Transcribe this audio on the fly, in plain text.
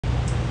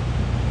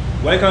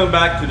Welcome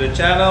back to the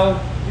channel.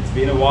 It's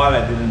been a while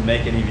I didn't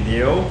make any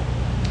video.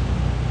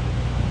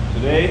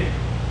 Today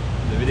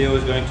the video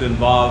is going to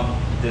involve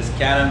this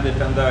Canam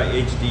Defender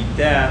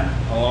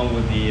HD10 along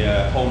with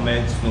the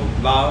homemade snow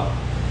plow.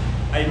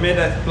 I made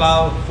that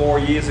plow 4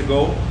 years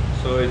ago,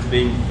 so it's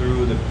been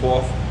through the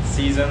 4th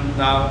season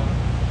now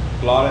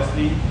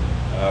flawlessly,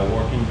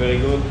 working very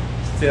good.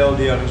 Still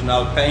the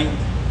original paint.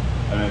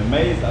 I'm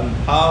amazed on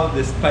how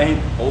this paint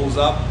holds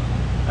up,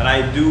 and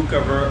I do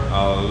cover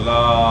a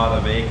lot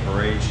of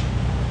acreage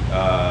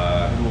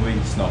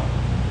moving snow.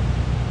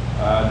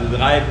 The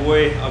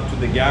driveway up to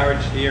the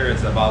garage here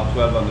is about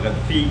 1,200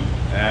 feet,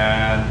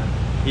 and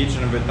each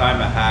and every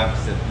time I have,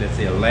 let's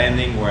say, a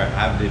landing where I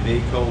have the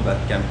vehicle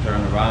that can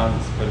turn around,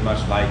 it's pretty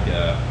much like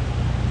a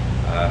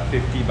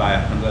 50 by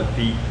 100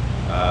 feet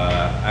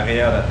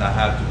area that I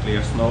have to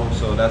clear snow,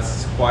 so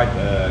that's quite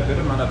a good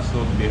amount of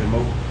snow to be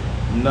removed.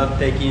 Not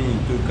taking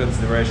into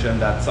consideration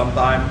that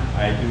sometimes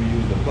I do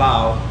use the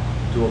plow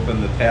to open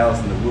the trails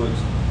in the woods,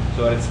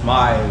 so it's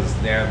miles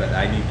there that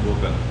I need to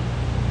open.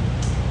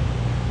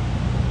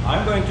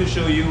 I'm going to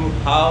show you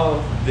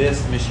how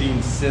this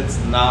machine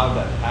sits now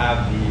that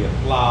have the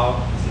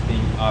plow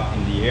sitting up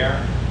in the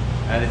air,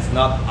 and it's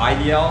not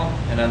ideal.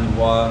 And then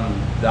one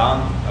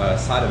down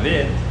side of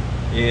it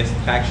is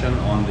traction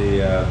on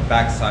the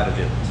back side of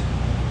it.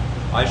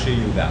 I'll show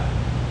you that.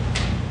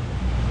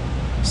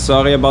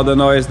 Sorry about the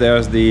noise.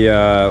 There's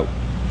the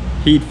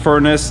heat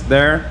furnace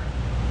there,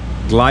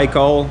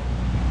 glycol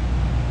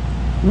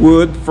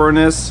wood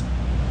furnace,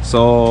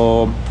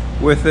 so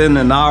within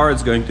an hour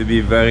it's going to be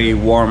very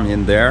warm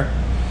in there.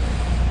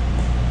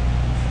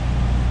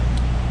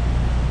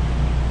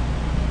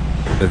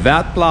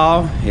 That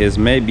plow is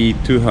maybe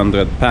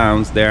 200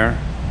 pounds there,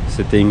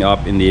 sitting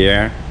up in the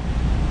air.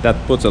 That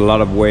puts a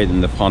lot of weight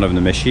in the front of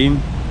the machine.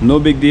 No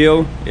big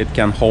deal, it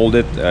can hold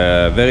it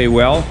very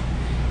well.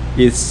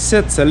 It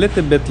sits a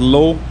little bit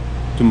low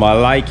to my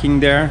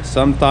liking there.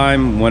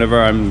 Sometime whenever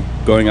I'm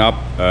going up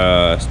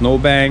a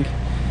snowbank,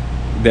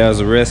 there's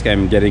a risk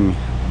I'm getting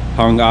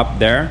hung up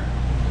there.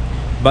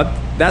 But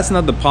that's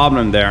not the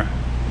problem there.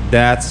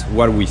 That's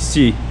what we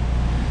see.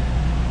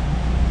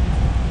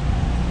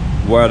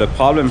 Where the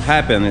problem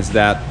happens is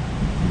that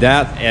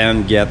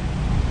end get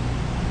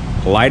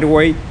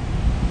lightweight,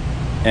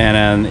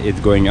 and then it's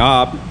going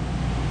up,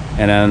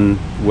 and then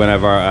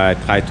whenever I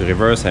try to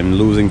reverse, I'm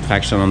losing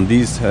traction on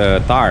these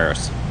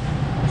tires.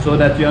 So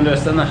that you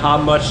understand how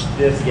much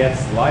this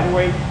gets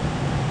lightweight.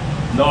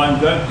 No,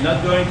 I'm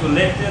not going to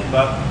lift it,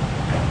 but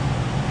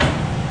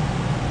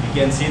you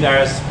can see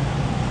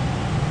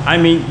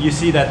you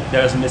see that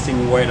there's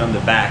missing weight on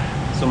the back.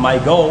 So my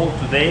goal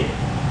today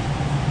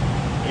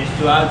is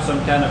to add some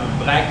kind of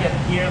a bracket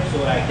here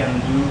so I can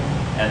do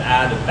and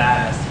add a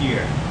ballast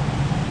here.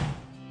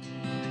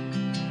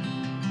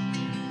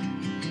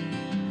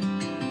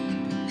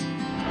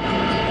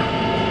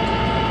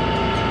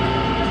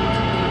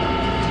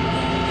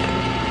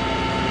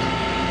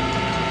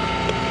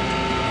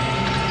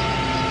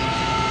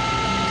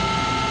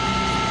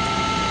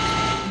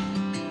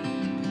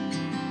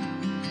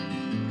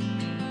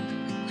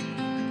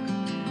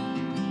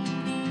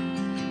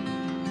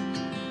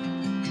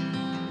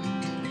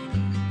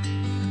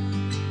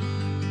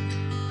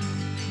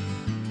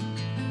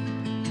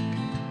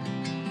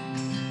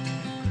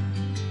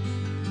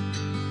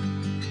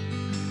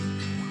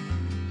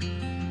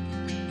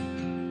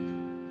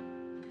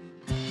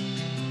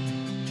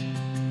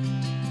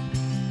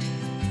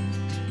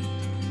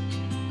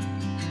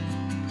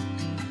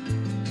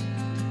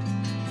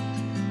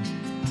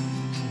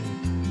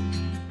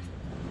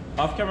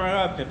 Off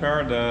camera, I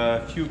prepared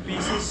a few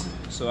pieces.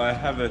 So I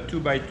have a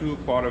 2x2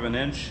 1/4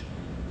 inch.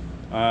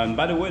 And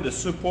by the way, the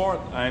support,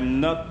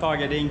 I'm not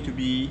targeting to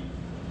be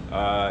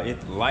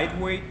it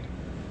lightweight.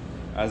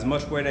 As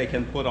much weight I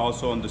can put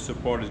also on the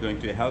support is going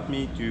to help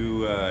me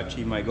to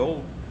achieve my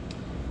goal.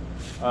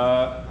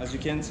 As you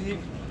can see,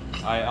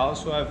 I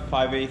also have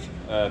 5/8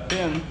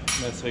 pin.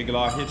 That's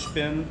regular hitch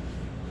pin.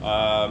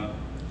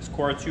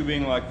 Square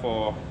tubing like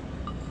for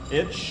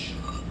hitch.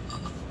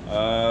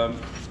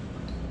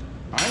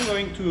 I'm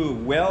going to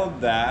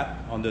weld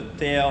that on the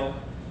tail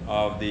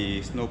of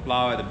the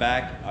snowplow at the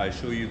back. I'll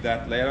show you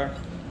that later,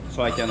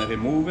 so I can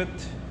remove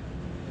it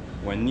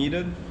when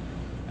needed.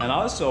 And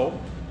also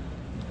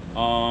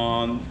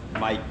on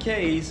my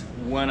case,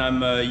 when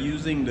I'm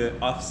using the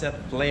offset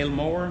flail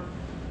mower,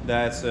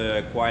 that's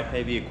quite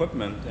heavy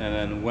equipment, and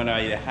then when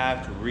I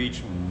have to reach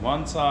from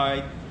one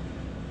side,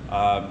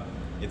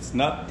 it's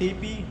not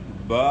tippy,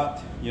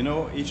 but you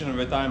know, each and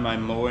every time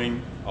I'm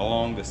mowing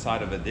along the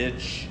side of a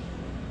ditch,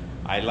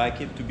 I like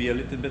it to be a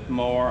little bit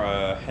more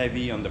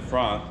heavy on the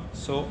front.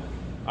 So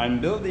I'm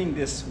building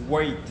this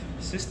weight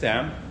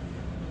system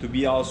to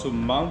be also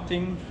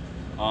mounting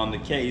on the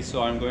case.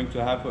 So I'm going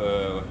to have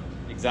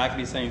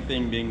exactly same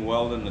thing being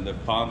welded in the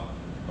front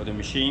of the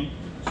machine,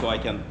 so I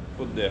can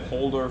put the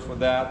holder for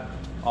that,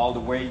 all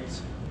the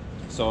weights.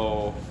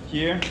 So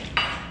here,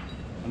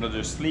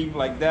 another sleeve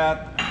like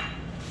that,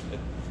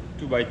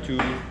 2x2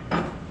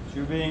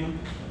 tubing.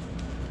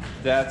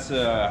 That's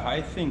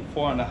I think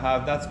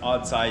 4.5. That's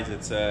odd size.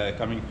 It's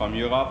coming from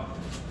Europe.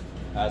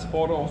 As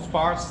for those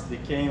parts, they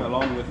came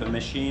along with a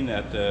machine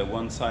at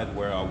one side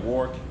where I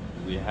work.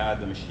 We had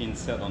the machine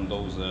set on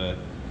those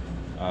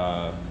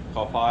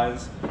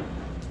profiles,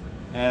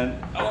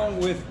 and along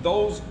with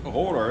those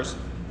rollers,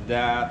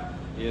 that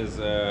is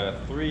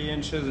 3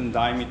 inches in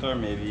diameter,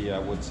 maybe I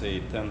would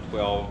say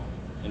 10-12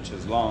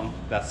 inches long.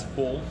 That's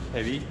full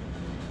heavy.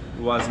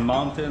 It was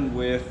mounted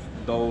with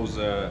those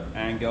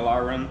angle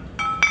iron,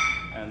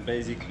 and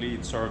basically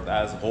it served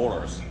as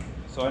rollers.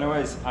 So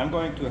anyways, I'm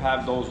going to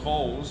have those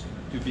holes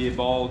to be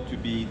able to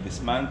be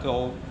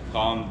dismantled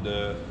from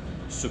the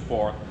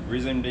support.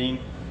 Reason being,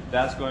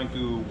 that's going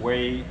to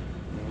weigh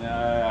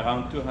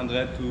around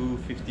 200 to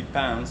 50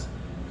 pounds.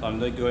 So I'm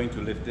not going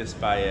to lift this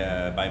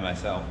by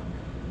myself.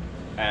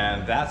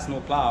 And that snow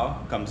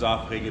plow comes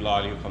off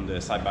regularly from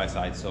the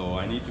side-by-side. So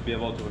I need to be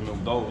able to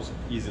remove those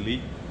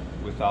easily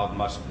without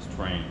much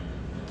strain.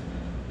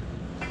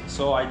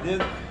 So I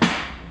did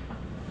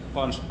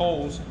punch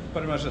holes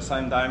pretty much the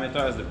same diameter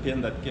as the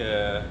pin that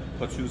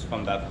protrudes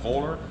from that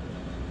roller.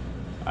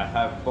 I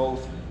have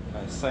both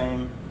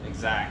same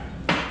exact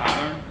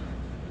pattern,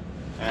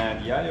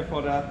 and the idea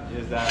for that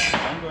is that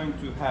I'm going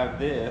to have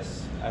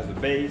this as the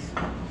base,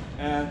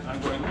 and I'm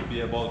going to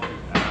be able to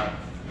have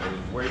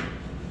a weight.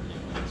 Give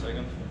me 1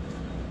 second.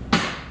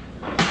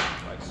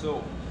 Like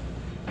so.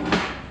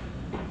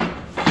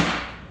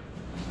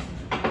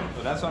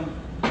 So that's on.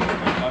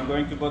 I'm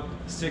going to put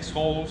 6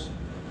 holes,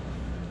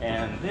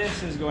 and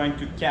this is going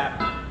to cap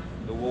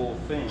the whole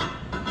thing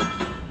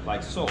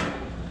like so.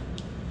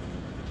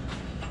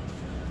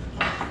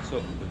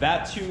 So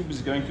that tube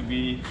is going to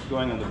be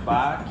going on the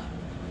back.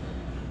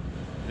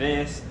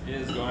 This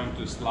is going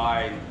to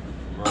slide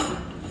over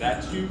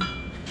that tube,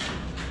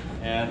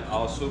 and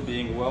also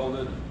being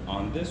welded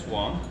on this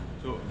one.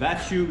 So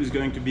that tube is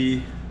going to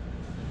be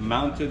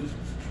mounted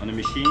on the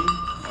machine,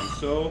 and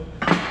so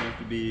it's going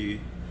to be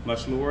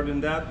much lower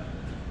than that.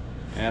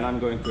 And I'm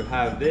going to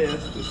have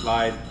this to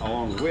slide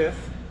along with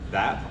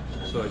that.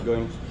 So it's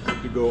going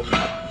to go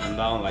up and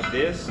down like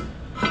this.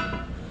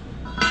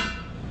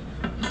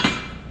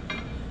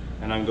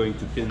 And I'm going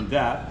to pin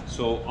that.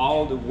 So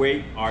all the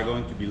weight are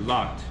going to be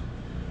locked.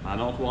 I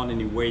don't want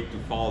any weight to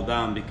fall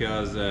down,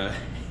 because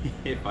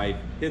if I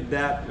hit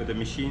that with the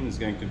machine, it's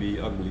going to be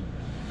ugly.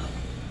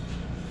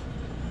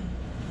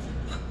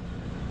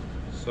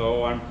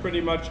 So I'm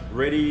pretty much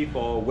ready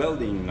for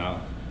welding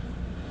now.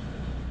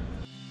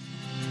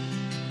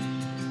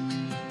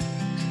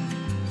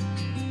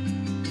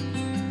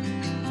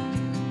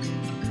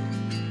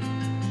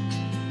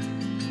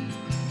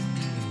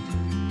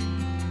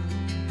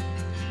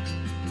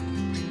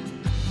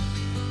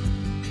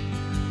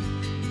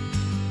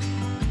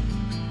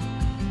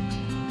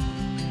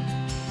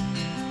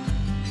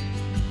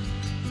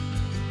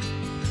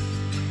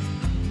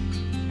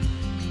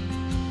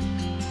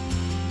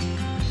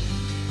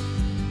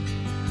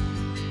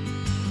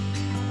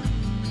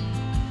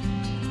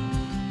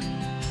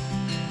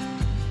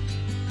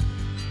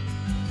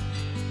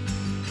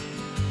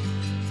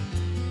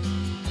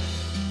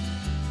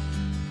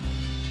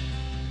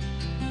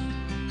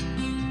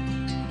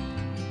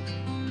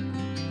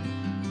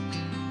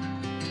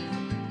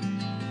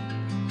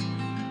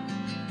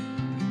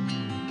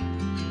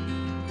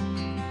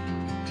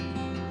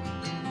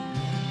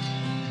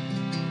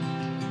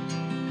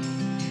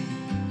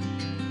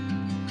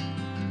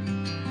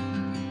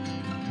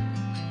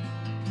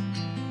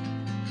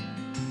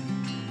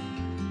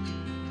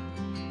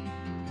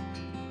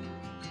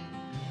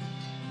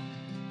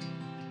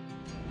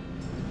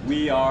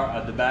 We are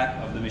at the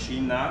back of the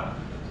machine now.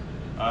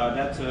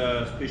 That's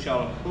a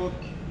special hook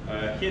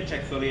hitch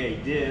actually I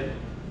did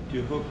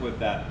to hook with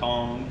that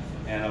tongue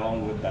and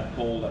along with that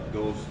pole that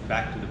goes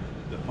back to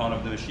the front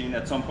of the machine.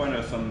 At some point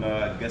there's some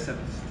gusset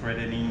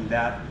straightening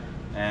that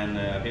and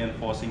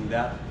reinforcing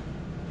that.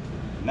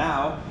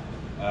 Now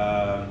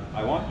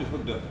I want to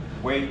hook the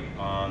weight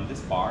on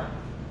this part.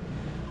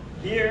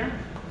 Here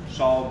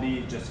shall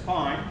be just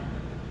fine.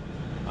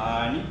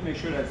 I need to make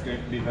sure that it's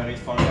going to be very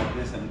strong like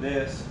this and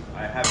this.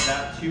 I have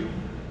that tube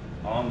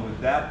along with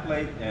that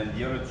plate and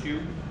the other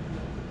tube.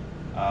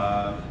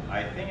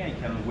 I think I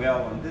can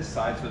weld on this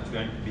side, so it's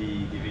going to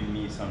be giving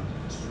me some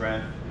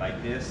strength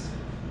like this.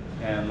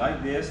 And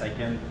like this, I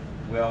can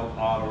weld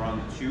all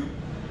around the tube.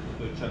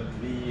 So it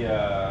should be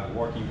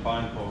working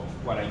fine for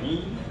what I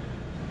need.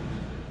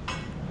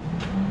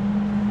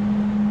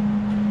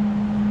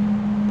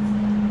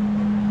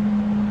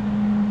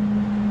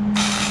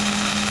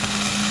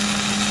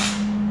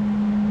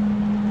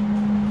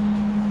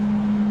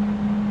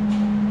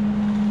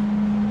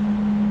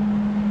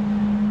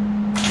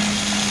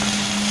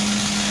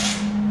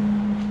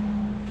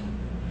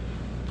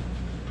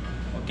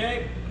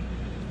 Okay,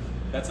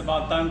 that's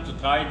about time to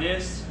try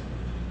this.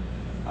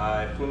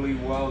 I fully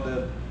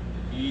welded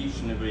each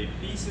and every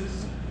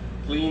pieces,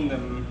 cleaned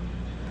them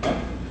up.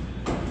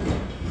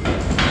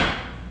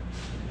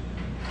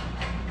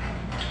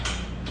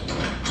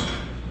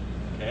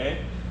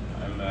 Okay,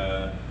 I'm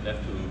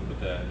left to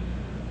put a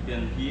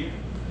pin here.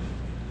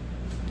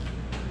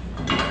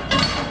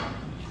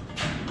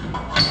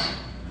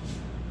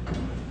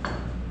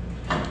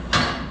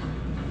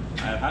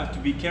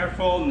 to be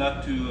careful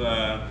not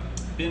to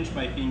pinch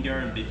my finger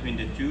in between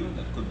the two.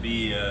 That could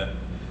be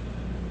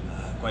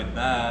quite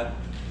bad.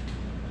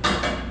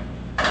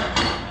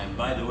 And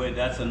by the way,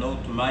 that's a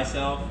note to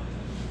myself.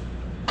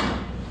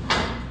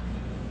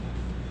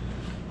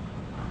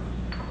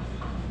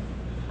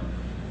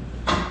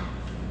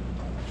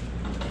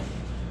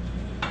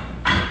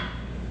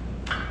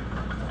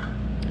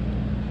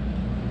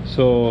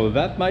 So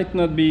that might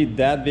not be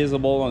that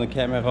visible on the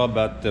camera,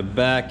 but the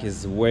back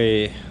is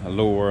way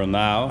lower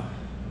now.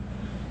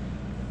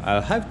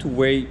 I'll have to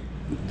weigh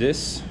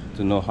this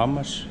to know how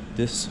much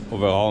this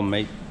overall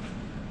may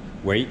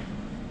weight.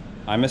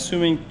 I'm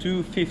assuming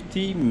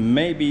 250,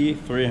 maybe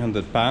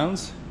 300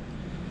 pounds.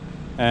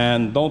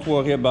 And don't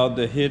worry about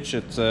the hitch,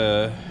 it's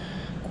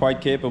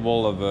quite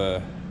capable of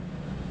a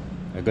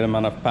good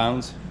amount of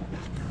pounds.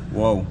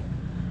 Whoa.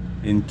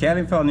 In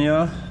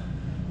California,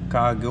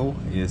 cargo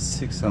is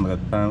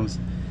 600 pounds,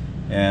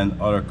 and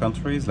other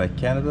countries like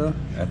Canada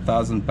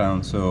 1,000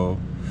 pounds, so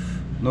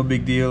no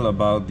big deal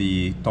about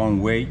the tongue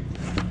weight.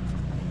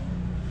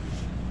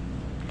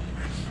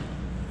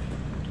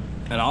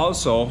 And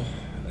also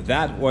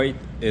that weight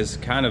is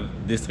kind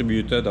of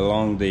distributed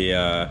along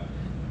the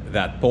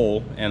that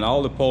pole, and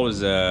all the pole is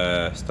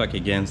stuck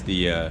against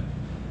the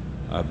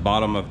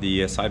bottom of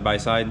the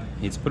side-by-side.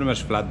 It's pretty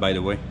much flat, by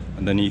the way,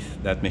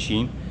 underneath that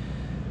machine.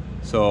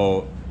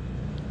 So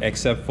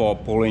except for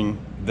pulling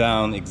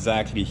down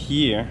exactly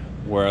here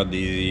where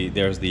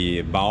there's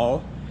the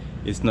ball,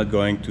 it's not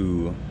going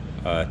to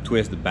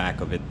twist the back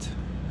of it.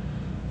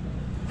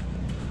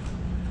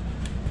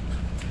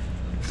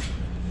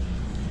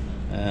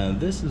 And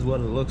this is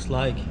what it looks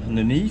like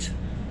underneath.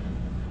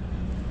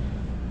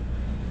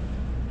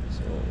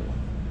 So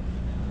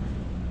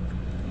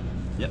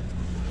yep.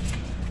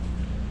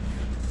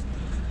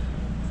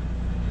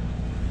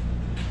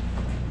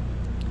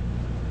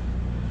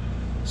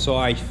 So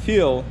I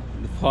feel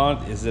the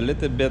front is a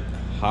little bit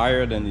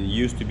higher than it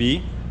used to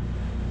be.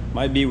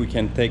 Might be we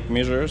can take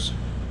measures,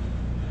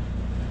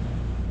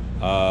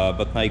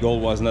 but my goal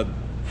was not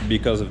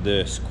because of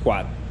the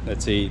squat,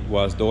 let's say, it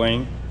was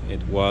doing.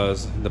 It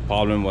was, the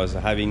problem was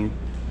having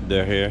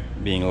the hair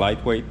being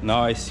lightweight.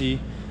 Now I see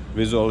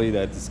visually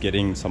that it's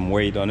getting some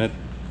weight on it,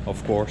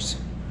 of course.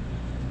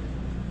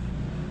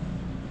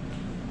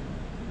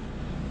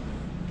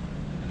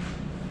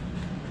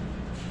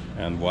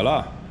 And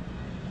voila.